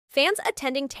Fans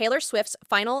attending Taylor Swift's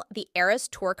final The Eras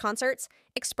Tour concerts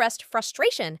expressed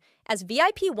frustration as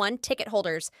VIP 1 ticket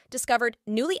holders discovered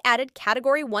newly added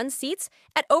Category 1 seats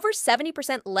at over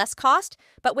 70% less cost,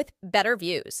 but with better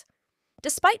views.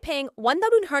 Despite paying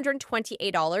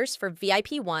 $1,128 for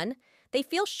VIP 1, they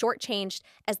feel shortchanged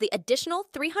as the additional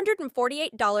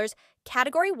 $348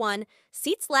 Category 1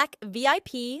 seats lack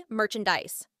VIP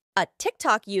merchandise. A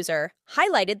TikTok user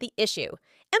highlighted the issue,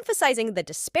 emphasizing the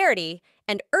disparity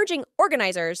and urging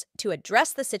organizers to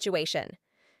address the situation.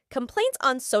 Complaints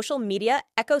on social media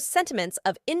echo sentiments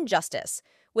of injustice,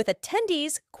 with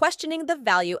attendees questioning the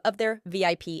value of their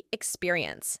VIP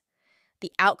experience.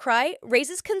 The outcry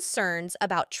raises concerns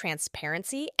about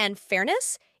transparency and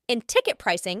fairness in ticket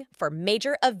pricing for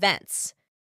major events.